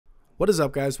What is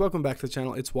up, guys? Welcome back to the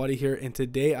channel. It's Waddy here, and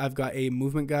today I've got a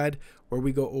movement guide where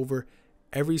we go over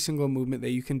every single movement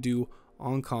that you can do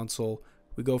on console.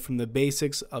 We go from the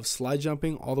basics of slide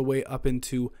jumping all the way up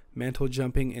into mantle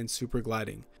jumping and super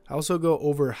gliding. I also go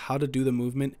over how to do the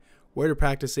movement, where to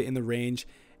practice it in the range,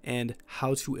 and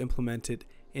how to implement it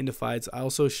into fights. I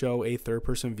also show a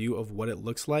third-person view of what it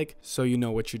looks like so you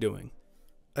know what you're doing.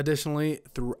 Additionally,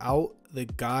 throughout the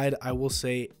guide, I will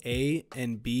say A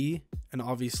and B, and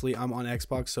obviously I'm on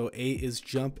Xbox, so A is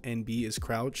jump and B is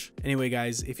crouch. Anyway,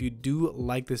 guys, if you do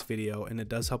like this video and it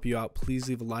does help you out, please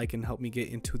leave a like and help me get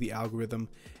into the algorithm.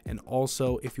 And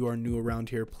also, if you are new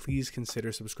around here, please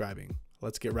consider subscribing.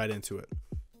 Let's get right into it.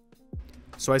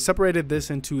 So I separated this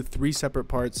into three separate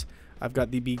parts. I've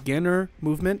got the beginner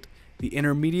movement, the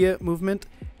intermediate movement,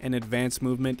 and advanced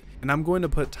movement, and I'm going to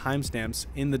put timestamps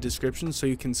in the description so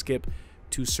you can skip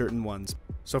to certain ones.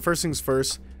 So first things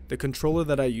first, the controller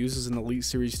that I use is an Elite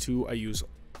Series 2. I use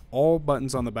all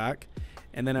buttons on the back,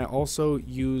 and then I also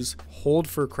use hold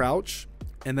for crouch,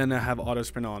 and then I have auto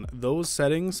sprint on. Those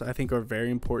settings I think are very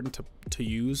important to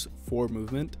use for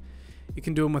movement. You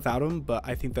can do them without them, but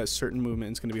I think that certain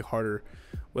movement is going to be harder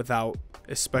without,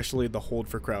 especially the hold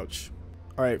for crouch.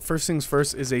 Alright, first things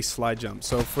first is a slide jump.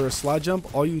 So for a slide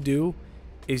jump, all you do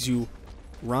is you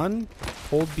run,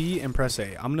 hold B, and press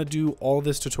A. I'm going to do all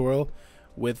this tutorial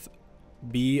with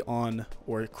B on,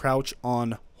 or crouch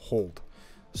on hold.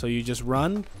 So you just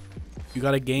run, you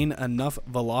got to gain enough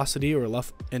velocity or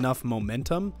enough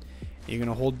momentum. You're going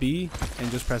to hold B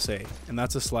and just press A, and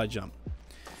that's a slide jump.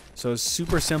 So it's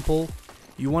super simple.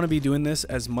 You want to be doing this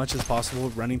as much as possible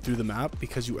running through the map,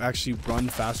 because you actually run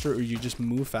faster, or you just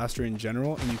move faster in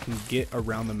general, and you can get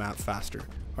around the map faster.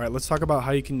 All right, let's talk about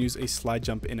how you can use a slide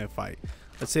jump in a fight.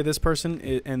 Let's say this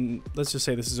person, and let's just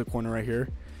say this is a corner right here.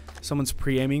 Someone's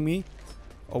pre-aiming me.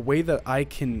 A way that I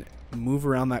can move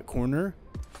around that corner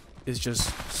is just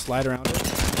slide around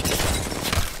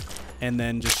it and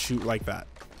then just shoot like that.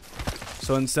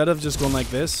 So instead of just going like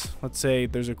this, let's say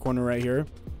there's a corner right here.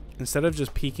 Instead of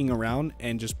just peeking around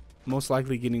and just most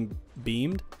likely getting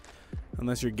beamed,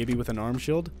 unless you're Gibby with an arm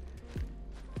shield,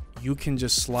 you can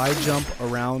just slide jump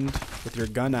around with your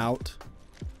gun out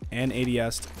and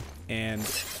ADS and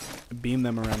beam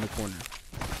them around the corner.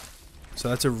 So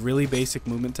that's a really basic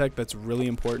movement tech that's really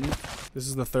important. This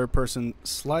is the third person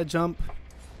slide jump.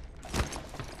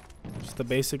 Just the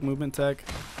basic movement tech.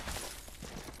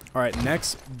 All right,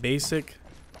 next basic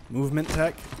movement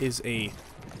tech is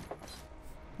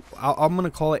I'm going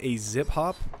to call it a zip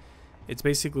hop. It's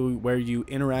basically where you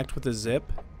interact with the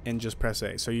zip and just press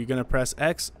A. So you're going to press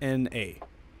X and A.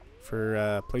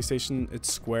 For PlayStation,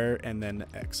 it's square and then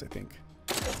X, I think.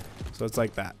 So it's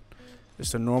like that.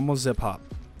 Just a normal zip hop.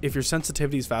 If your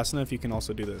sensitivity is fast enough, you can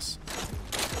also do this,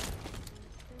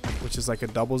 which is like a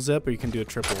double zip, or you can do a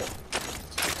triple.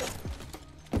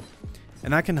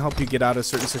 And that can help you get out of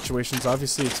certain situations.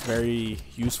 Obviously, it's very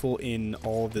useful in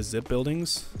all of the zip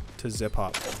buildings to zip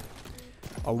hop.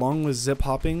 Along with zip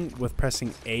hopping, with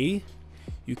pressing A,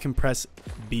 you can press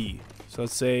B. So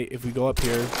let's say if we go up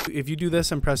here, if you do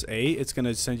this and press A, it's going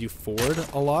to send you forward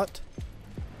a lot.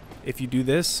 If you do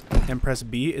this and press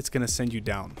B, it's going to send you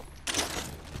down.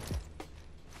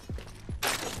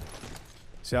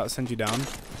 See how it sends you down?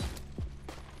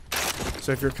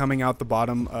 So if you're coming out the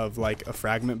bottom of like a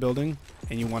fragment building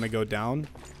and you want to go down,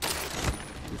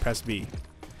 you press B.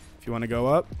 If you want to go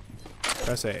up,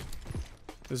 press A.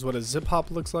 This is what a zip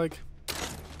hop looks like.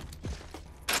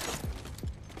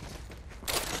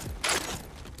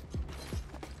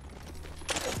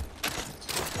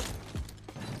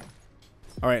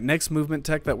 All right, next movement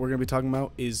tech that we're going to be talking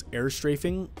about is air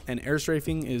strafing. And air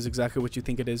strafing is exactly what you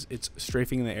think it is. It's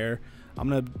strafing in the air. I'm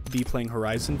going to be playing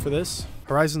Horizon for this.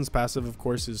 Horizon's passive, of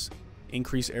course, is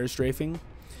increase air strafing.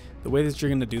 The way that you're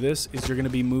going to do this is you're going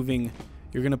to be moving,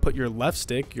 you're going to put your left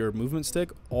stick, your movement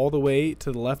stick, all the way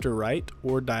to the left or right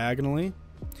or diagonally.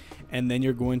 And then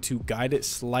you're going to guide it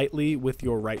slightly with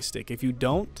your right stick. If you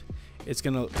don't, it's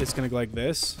going to go like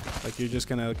this. Like you're just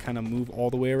going to kind of move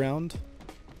all the way around.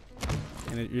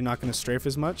 And you're not going to strafe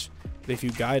as much. But if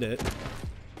you guide it,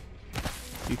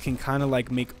 you can kind of like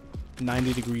make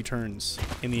 90-degree turns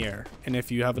in the air. And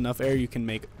if you have enough air, you can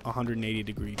make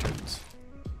 180-degree turns.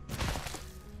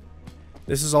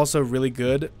 This is also really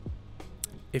good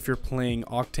if you're playing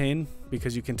Octane,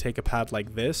 because you can take a pad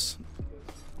like this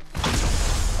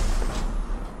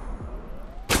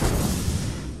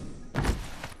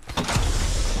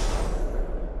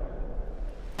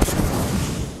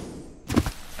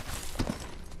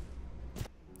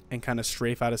and kind of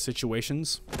strafe out of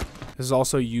situations. This is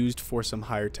also used for some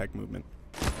higher tech movement.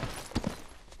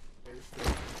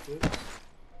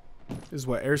 This is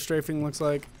what air strafing looks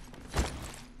like.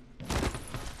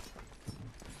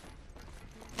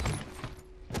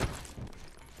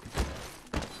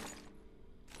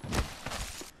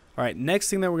 All right, next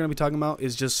thing that we're going to be talking about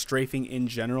is just strafing in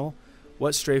general.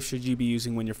 What strafe should you be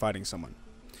using when you're fighting someone?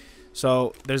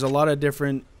 So there's a lot of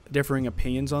differing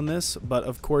opinions on this, but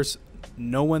of course,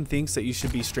 no one thinks that you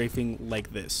should be strafing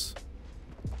like this.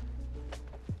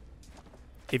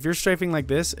 If you're strafing like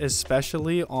this,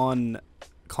 especially on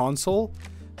console,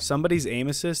 somebody's aim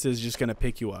assist is just going to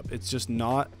pick you up. It's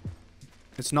not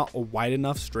a wide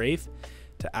enough strafe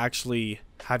to actually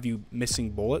have you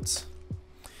missing bullets.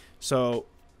 So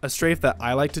a strafe that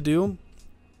I like to do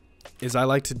is I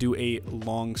like to do a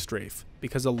long strafe,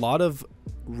 because a lot of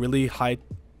really high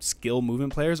skill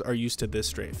movement players are used to this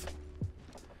strafe.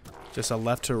 Just a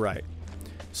left to right.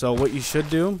 So what you should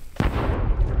do,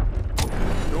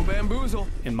 bamboozle,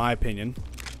 in my opinion,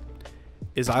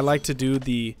 is I like to do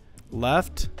the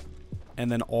left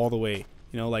and then all the way,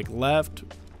 you know, like left,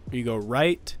 you go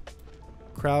right,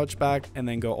 crouch back, and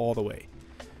then go all the way.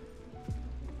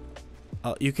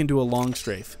 You can do a long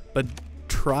strafe, but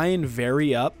try and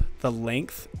vary up the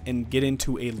length and get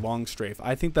into a long strafe.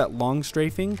 I think that long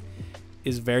strafing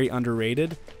is very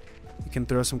underrated. You can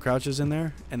throw some crouches in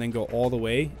there and then go all the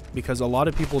way, because a lot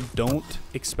of people don't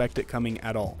expect it coming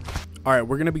at all. All right,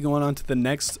 we're going to be going on to the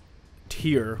next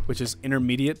tier, which is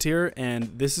intermediate tier, and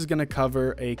this is going to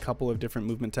cover a couple of different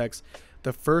movement techs.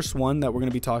 The first one that we're going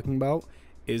to be talking about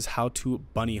is how to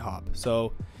bunny hop.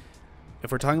 So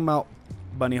if we're talking about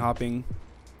bunny hopping,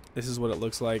 this is what it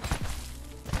looks like.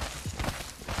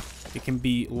 It can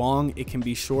be long, it can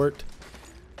be short,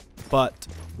 but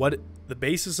what the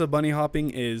basis of bunny hopping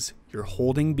is, you're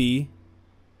holding B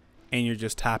and you're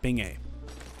just tapping A.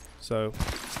 So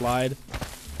slide,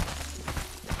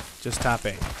 just tap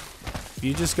A. If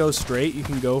you just go straight, you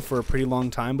can go for a pretty long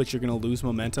time, but you're going to lose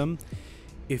momentum.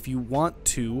 If you want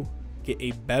to get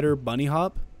a better bunny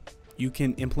hop, you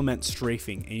can implement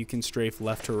strafing, and you can strafe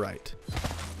left to right.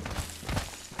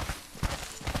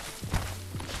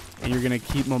 And you're going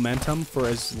to keep momentum for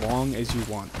as long as you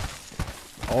want.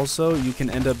 Also, you can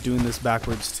end up doing this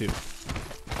backwards too.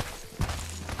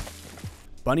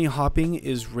 Bunny hopping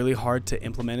is really hard to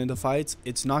implement into fights.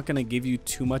 It's not going to give you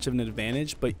too much of an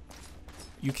advantage, but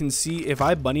you can see if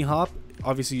I bunny hop,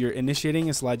 obviously you're initiating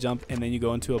a slide jump and then you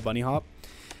go into a bunny hop.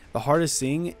 The hardest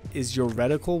thing is your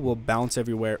reticle will bounce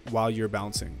everywhere while you're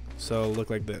bouncing. So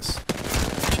look like this.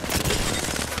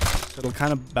 It'll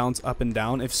kind of bounce up and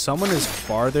down. If someone is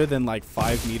farther than like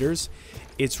 5 meters,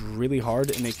 it's really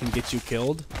hard and it can get you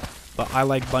killed. But I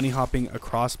like bunny hopping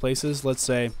across places. Let's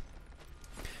say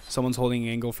someone's holding an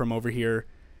angle from over here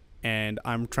and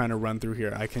I'm trying to run through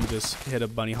here. I can just hit a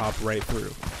bunny hop right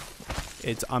through.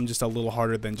 I'm just a little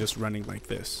harder than just running like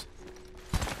this.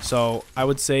 So I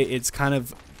would say it's kind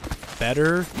of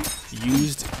better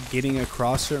used getting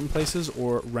across certain places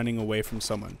or running away from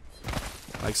someone.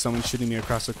 Like someone shooting me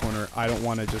across the corner, I don't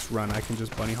want to just run. I can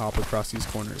just bunny hop across these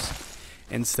corners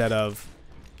instead of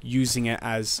using it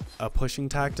as a pushing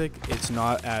tactic. It's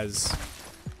not as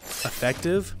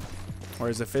effective or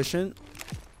as efficient.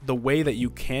 The way that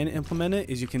you can implement it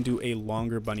is you can do a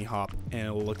longer bunny hop and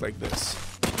it will look like this.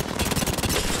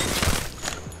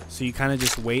 So you kind of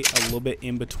just wait a little bit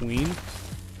in between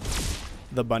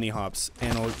the bunny hops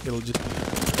and it'll just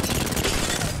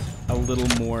a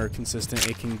little more consistent.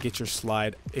 It can get your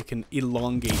slide, it can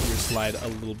elongate your slide a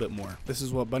little bit more. This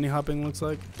is what bunny hopping looks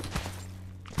like.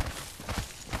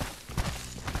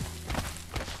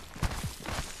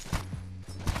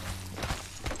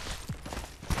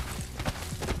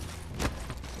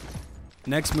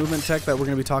 Next movement tech that we're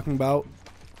going to be talking about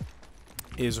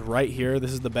is right here.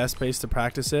 This is the best place to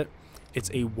practice it. It's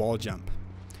a wall jump.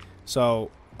 So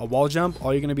a wall jump,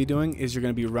 all you're going to be doing is you're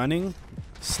going to be running,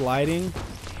 sliding,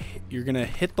 you're going to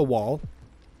hit the wall,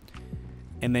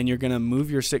 and then you're going to move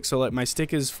your stick. So like my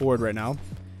stick is forward right now,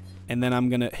 and then I'm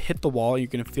going to hit the wall. You're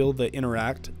going to feel the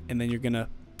interact, and then you're going to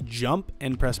jump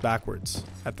and press backwards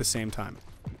at the same time.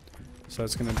 So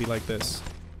it's going to be like this.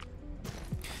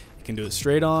 You can do it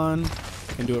straight on,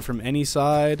 you can do it from any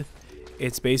side.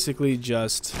 It's basically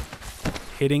just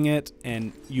hitting it,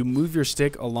 and you move your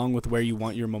stick along with where you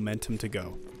want your momentum to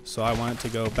go. So I want it to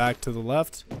go back to the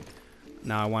left.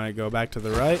 Now I want it to go back to the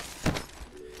right.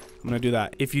 I'm going to do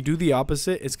that. If you do the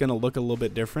opposite, it's going to look a little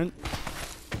bit different.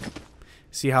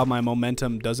 See how my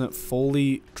momentum doesn't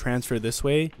fully transfer this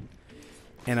way,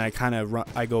 and I kind of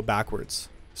I go backwards.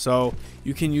 So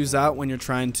you can use that when you're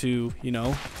trying to, you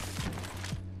know,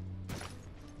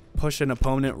 push an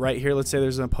opponent right here. Let's say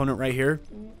there's an opponent right here.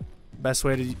 Best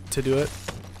way to do it.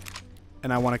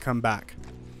 And I want to come back.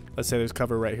 Let's say there's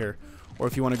cover right here. Or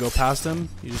if you want to go past them,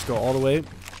 you just go all the way.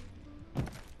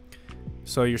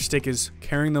 So your stick is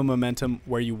carrying the momentum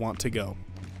where you want to go.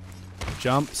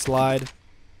 Jump, slide,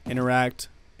 interact,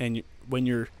 and when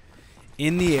you're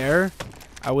in the air,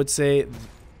 I would say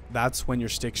that's when your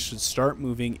stick should start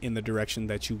moving in the direction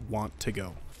that you want to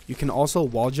go. You can also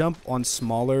wall jump on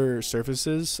smaller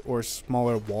surfaces or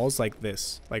smaller walls like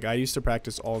this. Like I used to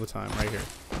practice all the time right here.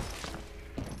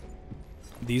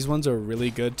 These ones are really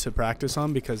good to practice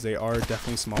on because they are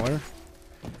definitely smaller.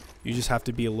 You just have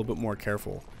to be a little bit more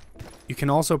careful. You can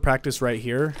also practice right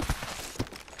here.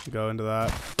 Go into that.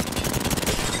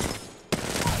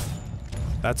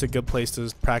 That's a good place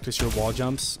to practice your wall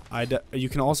jumps. You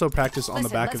can also practice on the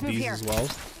back of these as well.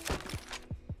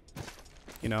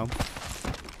 You know.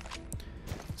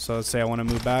 So let's say I want to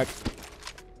move back.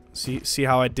 See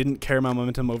how I didn't carry my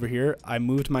momentum over here? I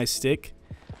moved my stick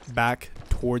back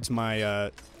towards my,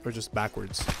 or just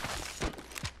backwards.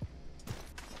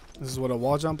 This is what a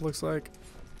wall jump looks like.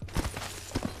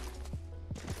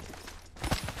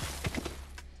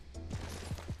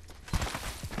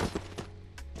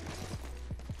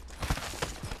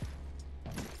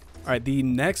 Alright, the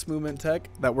next movement tech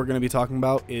that we're going to be talking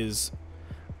about is,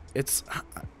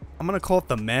 I'm going to call it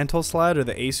the Mantle slide or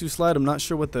the Aceu slide. I'm not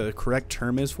sure what the correct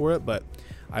term is for it, but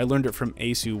I learned it from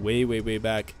Aceu way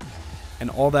back. And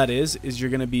all that is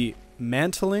you're going to be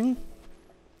mantling.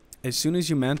 As soon as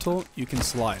you mantle, you can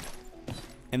slide.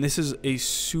 And this is a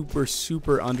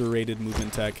super underrated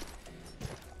movement tech.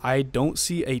 I don't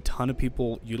see a ton of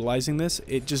people utilizing this.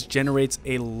 It just generates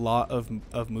a lot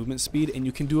of movement speed, and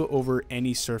you can do it over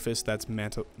any surface that's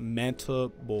mantleable.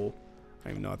 I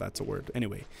don't even know if that's a word.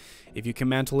 Anyway, if you can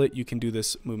mantle it, you can do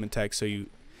this movement tech. So you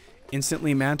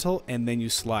instantly mantle and then you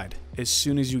slide. As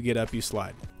soon as you get up, you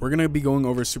slide. We're going to be going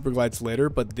over super glides later,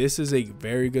 but this is a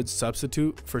very good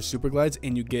substitute for super glides,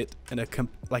 and you get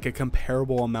like a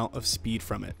comparable amount of speed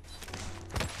from it.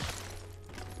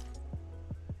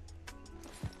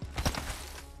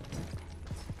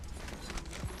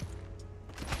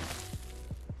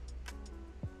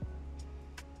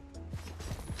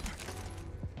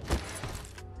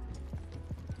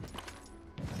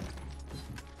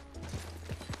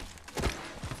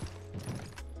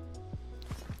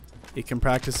 You can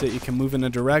practice it. You can move in a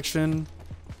direction,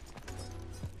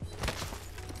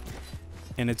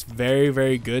 and it's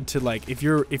very good to, like, if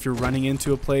you're running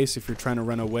into a place, if you're trying to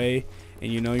run away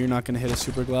and you know you're not going to hit a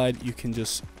super glide, you can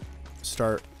just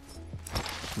start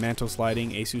mantle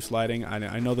sliding, Aceu sliding.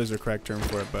 I know there's a correct term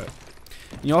for it, but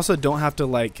you also don't have to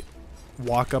like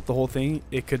walk up the whole thing.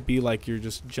 It could be like you're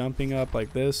just jumping up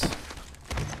like this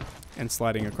and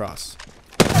sliding across.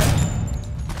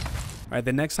 Alright,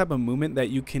 the next type of movement that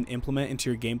you can implement into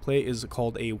your gameplay is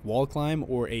called a wall climb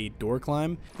or a door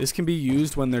climb. This can be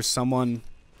used when there's someone,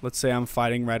 let's say I'm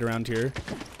fighting right around here,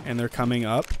 and they're coming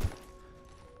up.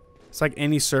 It's like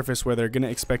any surface where they're going to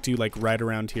expect you like right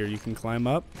around here. You can climb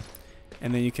up,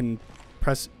 and then you can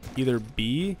press either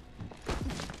B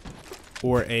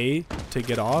or A to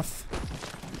get off.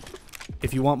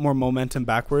 If you want more momentum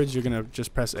backwards, you're going to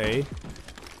just press A,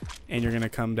 and you're going to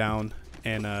come down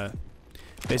and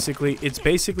it's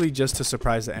basically just to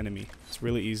surprise the enemy. It's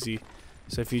really easy.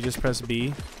 So if you just press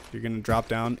B, you're going to drop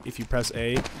down. If you press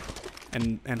A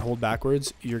and hold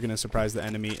backwards, you're going to surprise the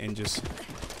enemy, and just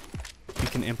you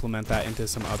can implement that into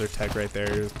some other tech right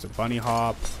there. It's a bunny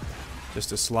hop,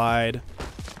 just a slide.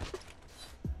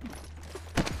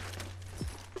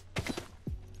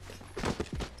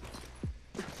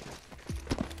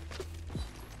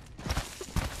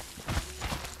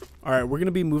 Alright, we're going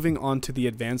to be moving on to the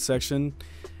advanced section.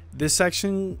 This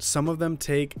section, some of them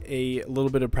take a little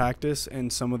bit of practice,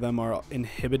 and some of them are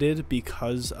inhibited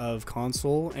because of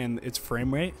console and its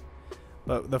frame rate.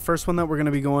 But the first one that we're going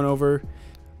to be going over,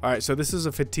 alright, so this is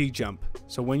a fatigue jump.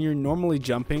 So when you're normally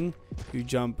jumping, you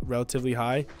jump relatively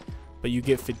high, but you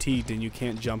get fatigued and you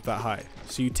can't jump that high.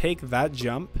 So you take that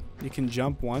jump, you can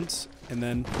jump once and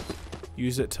then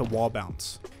use it to wall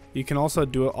bounce. You can also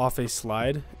do it off a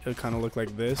slide. It'll kind of look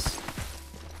like this.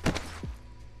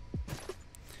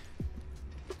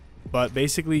 But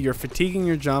basically you're fatiguing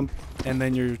your jump, and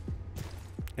then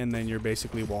you're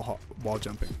basically wall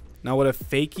jumping. Now what a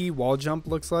fakey wall jump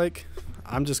looks like,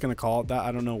 I'm just going to call it that.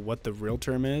 I don't know what the real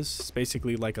term is. It's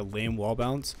basically like a lame wall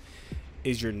bounce.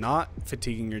 Is you're not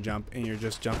fatiguing your jump and you're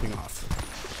just jumping off.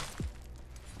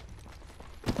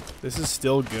 This is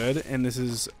still good, and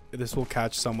this will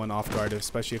catch someone off guard,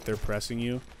 especially if they're pressing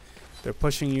you. They're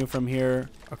pushing you from here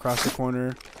across the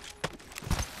corner,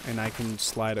 and I can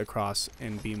slide across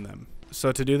and beam them.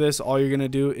 So to do this, all you're gonna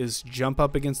do is jump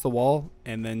up against the wall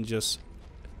and then just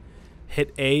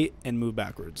hit A and move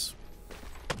backwards.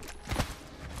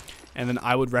 And then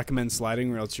I would recommend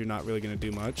sliding, or else you're not really going to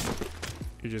do much.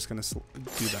 You're just going to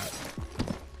do that.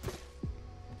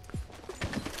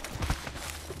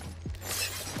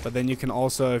 But then you can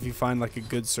also, if you find like a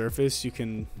good surface, you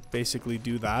can basically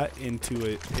do that into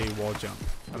a wall jump.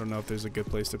 I don't know if there's a good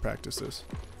place to practice this.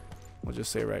 We'll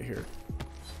just say right here.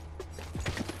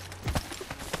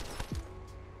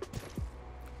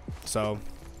 So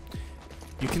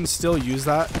you can still use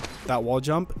that wall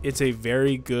jump. It's a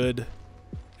very good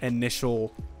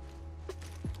initial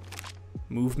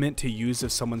movement to use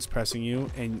if someone's pressing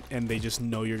you and they just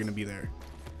know you're going to be there.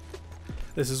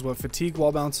 This is what fatigue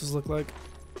wall bounces look like.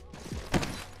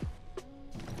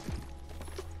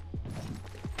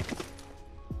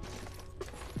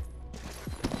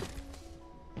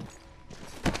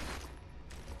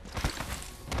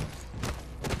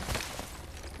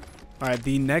 Alright,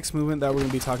 the next movement that we're going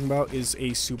to be talking about is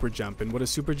a super jump. And what a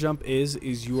super jump is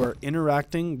you are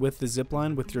interacting with the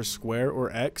zipline with your square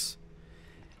or X,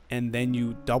 and then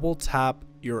you double tap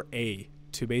your A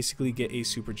to basically get a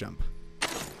super jump.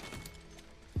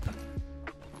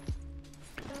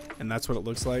 And that's what it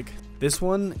looks like. This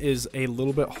one is a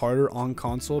little bit harder on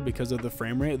console because of the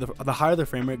frame rate. The higher the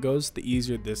frame rate goes, the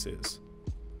easier this is.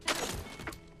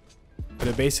 But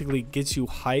it basically gets you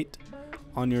height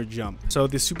on your jump. So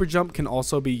the super jump can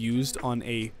also be used on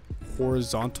a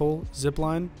horizontal zip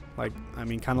line, like, I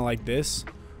mean, kind of like this,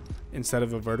 instead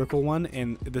of a vertical one.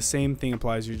 And the same thing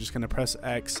applies. You're just going to press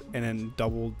X and then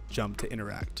double jump to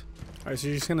interact. All right, so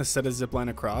you're just going to set a zip line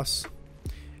across,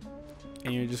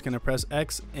 and you're just going to press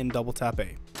X and double tap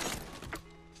A,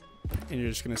 and you're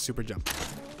just going to super jump.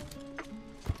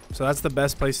 So that's the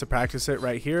best place to practice it,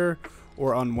 right here,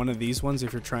 or on one of these ones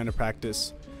if you're trying to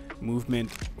practice movement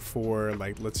for,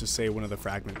 like, let's just say one of the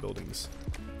fragment buildings.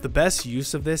 The best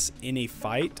use of this in a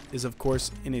fight is, of course,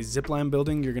 in a zipline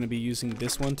building. You're going to be using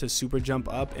this one to super jump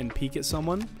up and peek at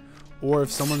someone, or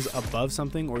if someone's above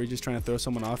something or you're just trying to throw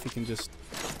someone off, you can just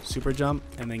super jump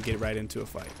and then get right into a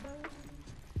fight.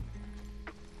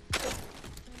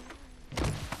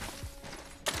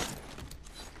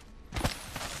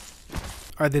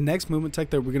 All right, the next movement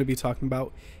tech that we're going to be talking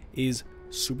about is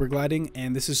super gliding,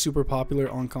 and this is super popular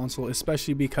on console,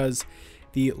 especially because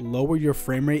the lower your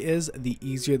frame rate is, the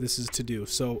easier this is to do.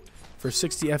 So for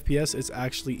 60 FPS, it's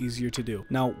actually easier to do.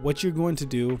 Now, what you're going to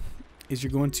do is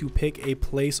you're going to pick a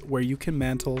place where you can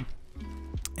mantle,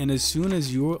 and as soon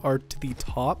as you are to the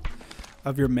top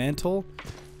of your mantle,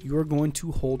 you are going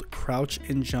to hold crouch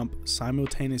and jump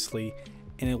simultaneously,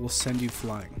 and it will send you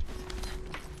flying.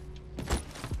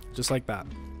 Just like that.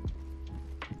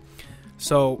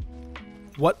 So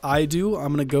what I do,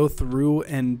 I'm gonna go through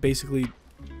and basically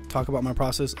talk about my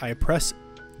process. I press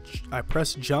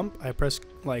jump, I press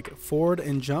like forward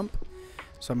and jump.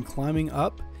 So I'm climbing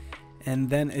up, and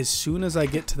then as soon as I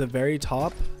get to the very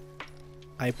top,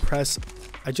 I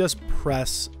just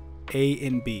press A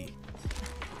and B.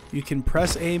 You can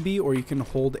press A and B, or you can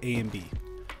hold A and B.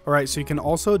 All right, so you can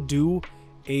also do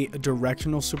a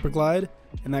directional super glide,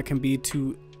 and that can be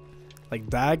to like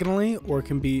diagonally, or it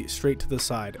can be straight to the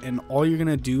side. And all you're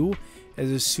gonna do is,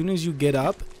 as soon as you get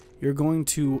up, you're going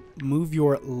to move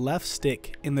your left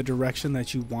stick in the direction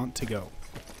that you want to go.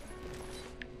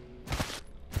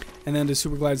 And then to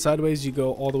super glide sideways, you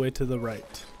go all the way to the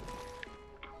right.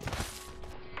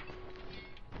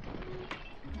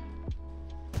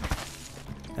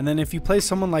 And then if you play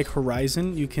someone like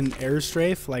Horizon, you can air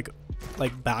strafe like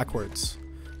backwards.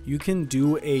 You can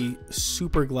do a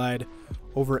super glide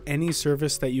over any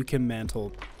surface that you can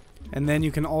mantle. And then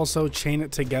you can also chain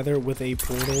it together with a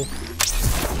portal.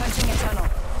 Punching a tunnel.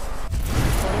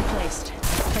 Portal placed.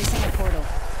 Placing a portal.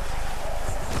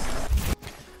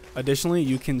 Additionally,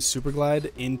 you can super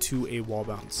glide into a wall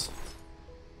bounce.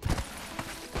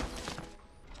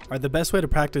 Alright, the best way to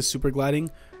practice super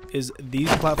gliding is these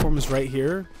platforms right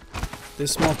here.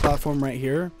 This small platform right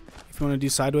here. If you want to do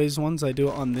sideways ones, I do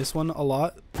it on this one a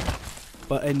lot.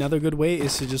 But another good way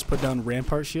is to just put down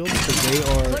rampart shields, because they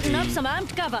are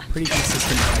pretty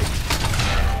consistent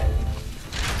height.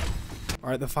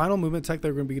 Alright, the final movement tech that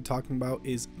we're going to be talking about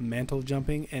is mantle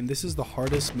jumping, and this is the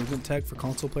hardest movement tech for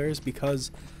console players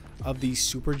because of the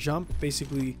super jump.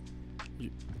 Basically,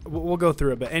 we'll go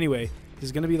through it, but anyway, this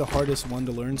is going to be the hardest one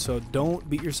to learn, so don't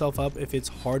beat yourself up if it's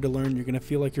hard to learn. You're going to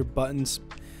feel like you're button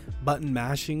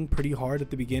mashing pretty hard at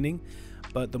the beginning.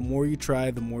 But the more you try,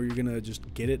 the more you're gonna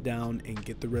just get it down and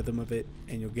get the rhythm of it,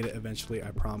 and you'll get it eventually,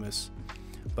 I promise.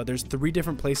 But there's 3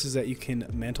 different places that you can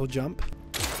mantle jump.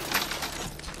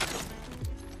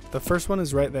 The first one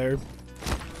is right there.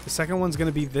 The second one's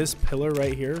gonna be this pillar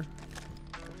right here.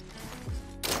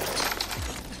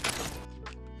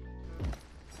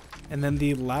 And then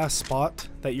the last spot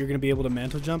that you're going to be able to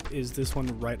mantle jump is this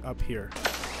one right up here.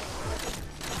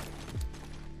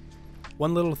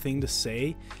 One little thing to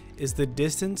say is the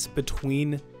distance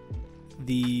between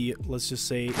the, let's just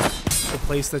say, the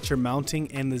place that you're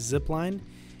mounting and the zip line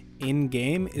in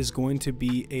game is going to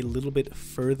be a little bit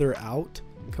further out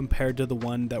compared to the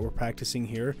one that we're practicing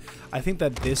here. I think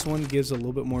that this one gives a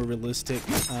little bit more realistic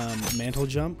mantle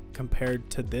jump compared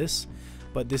to this,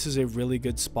 but this is a really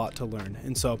good spot to learn.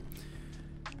 And so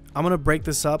I'm going to break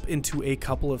this up into a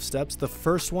couple of steps. The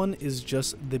first one is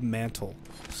just the mantle.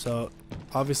 So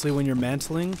obviously when you're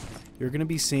mantling, you're going to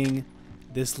be seeing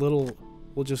this little,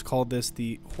 we'll just call this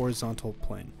the horizontal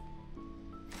plane.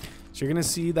 So you're going to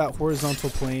see that horizontal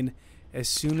plane as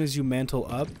soon as you mantle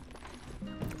up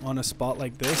on a spot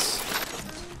like this.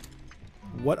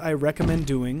 What I recommend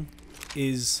doing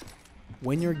is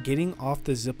when you're getting off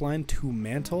the zipline to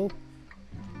mantle,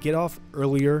 get off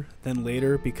earlier than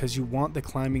later, because you want the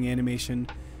climbing animation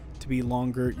to be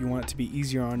longer. You want it to be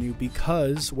easier on you,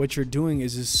 because what you're doing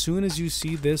is as soon as you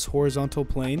see this horizontal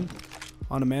plane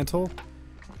on a mantle,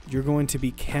 you're going to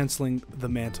be canceling the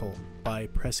mantle by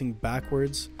pressing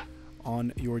backwards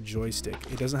on your joystick.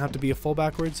 It doesn't have to be a full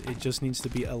backwards, it just needs to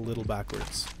be a little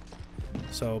backwards.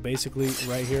 So basically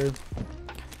right here,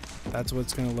 that's what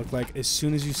it's going to look like. As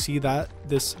soon as you see that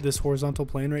this horizontal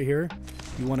plane right here,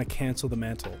 you want to cancel the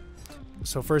mantle.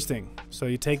 So first thing, so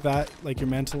you take that, like your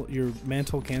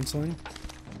mantle canceling,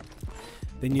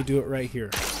 then you do it right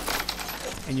here,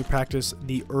 and you practice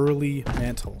the early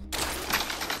mantle.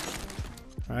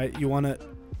 All right, you want to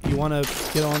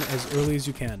get on as early as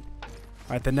you can.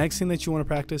 All right, the next thing that you want to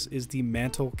practice is the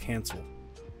mantle cancel.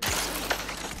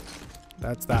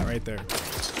 That's that right there.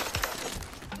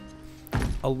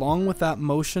 Along with that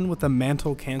motion with the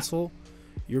mantle cancel,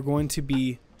 you're going to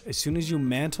be, as soon as you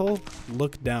mantle,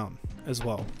 look down as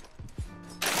well.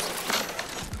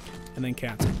 And then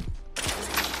cancel.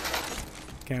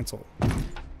 Cancel.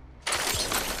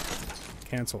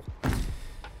 Cancel.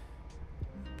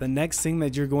 The next thing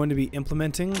that you're going to be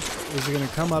implementing is you're going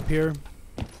to come up here.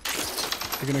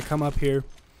 You're going to come up here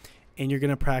and you're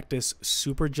going to practice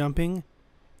super jumping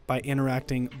by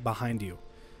interacting behind you.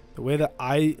 The way that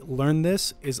I learned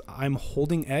this is I'm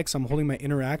holding X, I'm holding my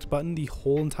interact button the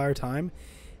whole entire time,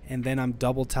 and then I'm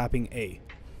double tapping A.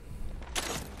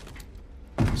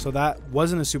 So that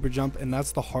wasn't a super jump, and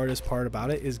that's the hardest part about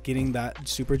it, is getting that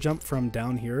super jump from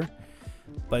down here.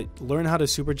 But learn how to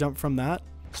super jump from that.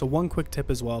 So one quick tip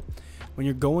as well, when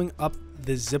you're going up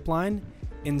the zip line,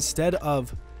 instead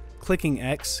of clicking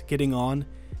X, getting on,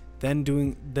 then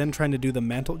trying to do the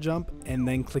mantle jump and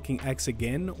then clicking X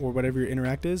again, or whatever your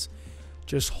interact is,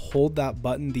 just hold that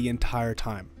button the entire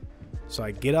time. So I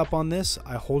get up on this,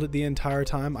 I hold it the entire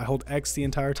time, I hold X the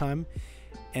entire time,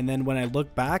 and then when I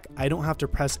look back, I don't have to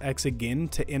press X again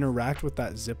to interact with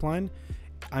that zip line.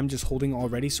 I'm just holding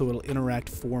already, so it'll interact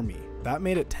for me. That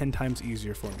made it 10 times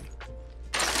easier for me.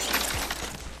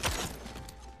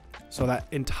 So that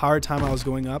entire time I was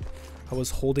going up, I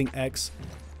was holding X,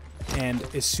 and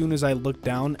as soon as I looked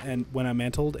down and when I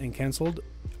mantled and canceled,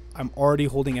 I'm already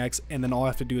holding X, and then all I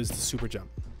have to do is the super jump.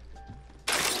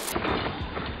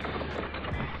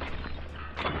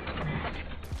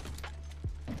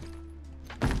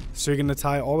 So you're going to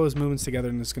tie all those movements together,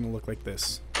 and it's going to look like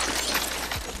this.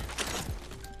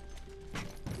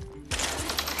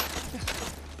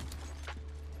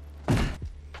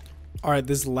 Alright,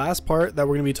 this last part that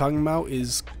we're going to be talking about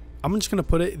is, I'm just going to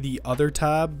put it the other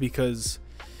tab, because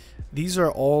these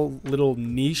are all little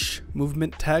niche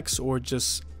movement techs or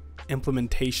just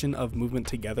implementation of movement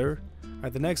together.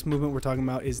 Alright, the next movement we're talking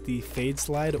about is the fade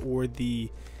slide, or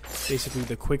basically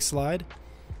the quick slide.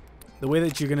 The way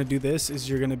that you're going to do this is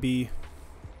you're going to be,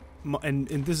 and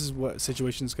this is what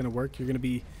situation is going to work. You're going to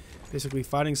be basically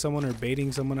fighting someone or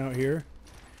baiting someone out here.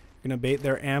 You're going to bait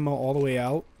their ammo all the way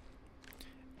out.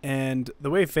 And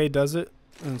the way Faide does it,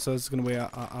 and so it's going to way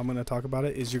I'm going to talk about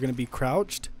it, is you're going to be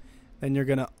crouched, then you're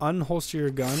going to unholster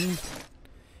your gun,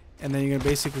 and then you're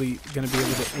basically going to be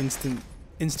able to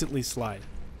instantly slide.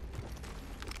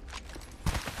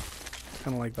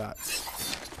 Kind of like that.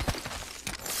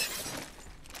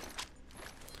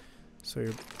 So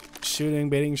you're shooting,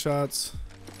 baiting shots,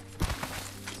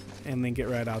 and then get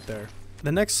right out there.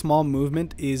 The next small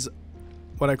movement is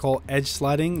what I call edge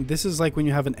sliding. This is like when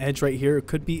you have an edge right here. It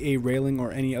could be a railing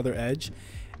or any other edge,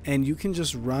 and you can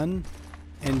just run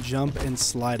and jump and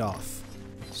slide off.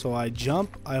 So I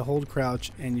jump, I hold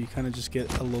crouch, and you kind of just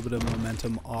get a little bit of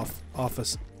momentum off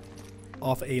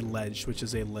a ledge, which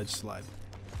is a ledge slide.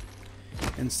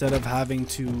 Instead of having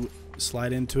to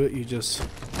slide into it, you just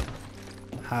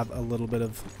have a little bit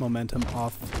of momentum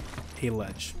off a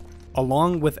ledge.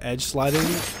 Along with edge sliding,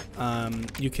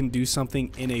 you can do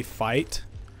something in a fight,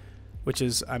 which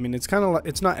is, I mean, it's kind of,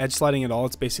 it's not edge sliding at all.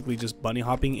 It's basically just bunny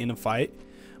hopping in a fight,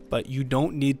 but you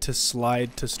don't need to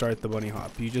slide to start the bunny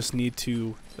hop. You just need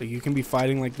to, like, you can be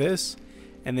fighting like this,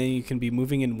 and then you can be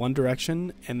moving in one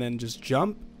direction and then just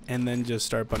jump and then just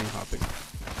start bunny hopping.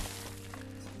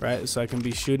 Right? So I can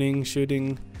be shooting,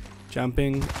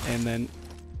 jumping, and then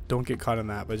don't get caught in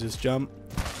that, but just jump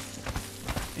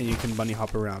and you can bunny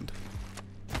hop around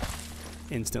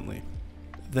instantly.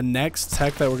 The next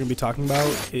tech that we're going to be talking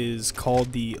about is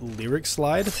called the Lyric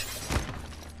slide.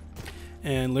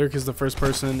 And Lyric is the first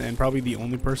person and probably the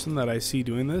only person that I see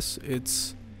doing this.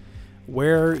 It's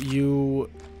where you,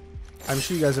 I'm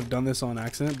sure you guys have done this on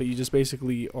accident, but you just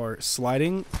basically are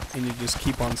sliding and you just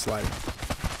keep on sliding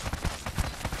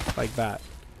like that.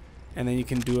 And then you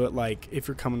can do it like if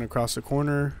you're coming across the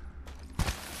corner,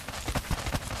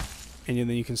 and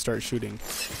then you can start shooting.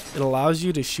 It allows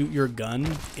you to shoot your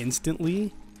gun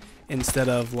instantly instead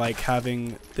of like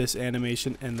having this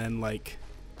animation and then like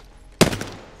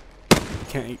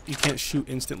you can't shoot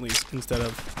instantly instead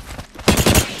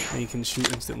of, and you can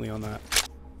shoot instantly on that.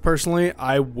 Personally,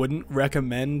 I wouldn't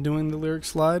recommend doing the Lyric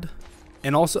slide.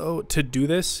 And also to do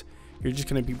this, you're just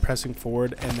going to be pressing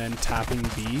forward and then tapping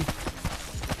B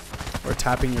or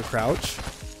tapping your crouch.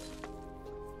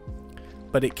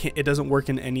 But it doesn't work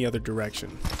in any other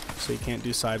direction. So you can't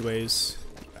do sideways.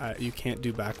 You can't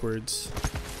do backwards.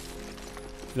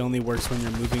 It only works when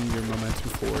you're moving your momentum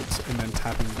forwards and then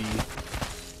tapping B.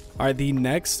 Alright, the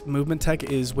next movement tech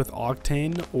is with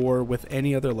Octane or with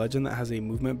any other legend that has a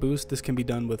movement boost. This can be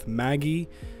done with Maggie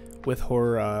with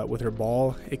her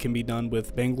ball. It can be done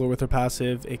with Bangalore with her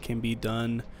passive. It can be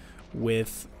done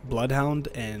with Bloodhound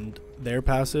and their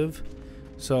passive.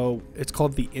 So it's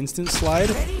called the instant slide.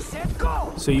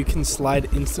 So you can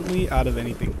slide instantly out of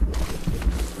anything.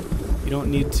 You don't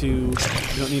need to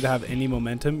have any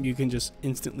momentum. You can just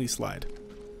instantly slide.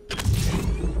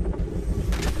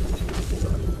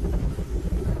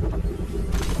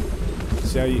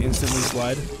 See how you instantly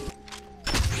slide?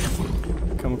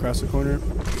 Come across the corner.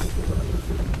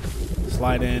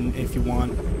 Slide in if you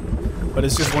want. But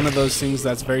it's just one of those things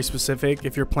that's very specific.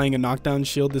 If you're playing a knockdown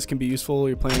shield, this can be useful.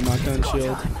 You're playing a knockdown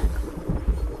shield.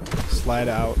 Slide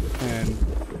out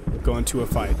and go into a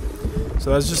fight.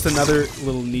 So that's just another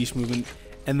little niche movement.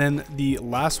 And then the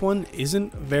last one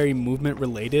isn't very movement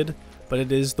related, but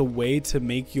it is the way to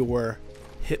make your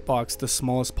hitbox the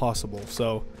smallest possible.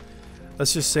 So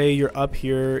let's just say you're up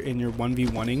here in your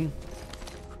 1v1ing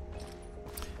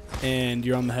and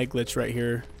you're on the head glitch right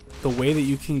here. The way that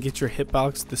you can get your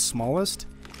hitbox the smallest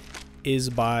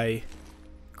is by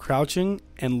crouching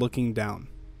and looking down.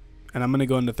 And I'm going to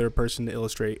go into third person to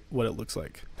illustrate what it looks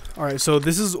like. Alright, so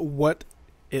this is what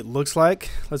it looks like.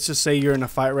 Let's just say you're in a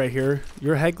fight right here.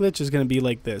 Your head glitch is going to be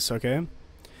like this, okay?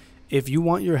 If you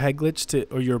want your head glitch to,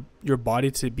 or your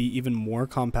body to be even more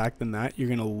compact than that, you're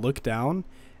going to look down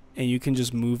and you can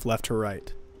just move left to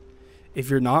right.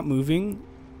 If you're not moving,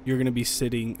 you're going to be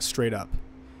sitting straight up.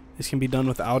 This can be done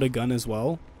without a gun as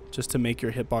well, just to make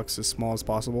your hitbox as small as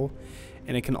possible.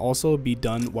 And it can also be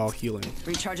done while healing.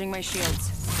 Recharging my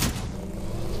shields.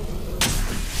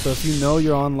 So if you know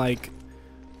you're on like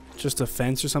just a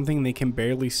fence or something and they can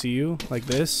barely see you, like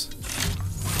this,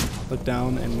 look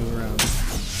down and move around.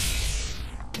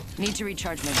 Need to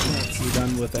recharge my shields. You're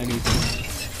done with anything.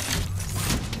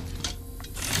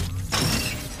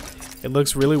 It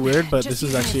looks really weird, but this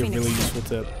is actually a really useful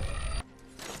tip.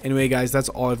 Anyway, guys, that's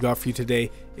all I've got for you today.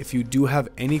 If you do have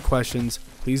any questions,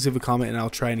 please leave a comment and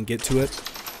I'll try and get to it.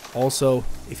 Also,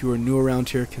 if you are new around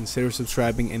here, consider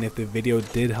subscribing, and if the video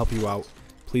did help you out,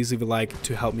 please leave a like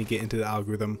to help me get into the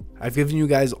algorithm. I've given you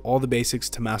guys all the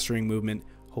basics to mastering movement.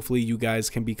 Hopefully you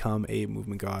guys can become a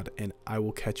movement god, and I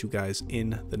will catch you guys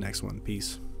in the next one.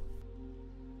 Peace.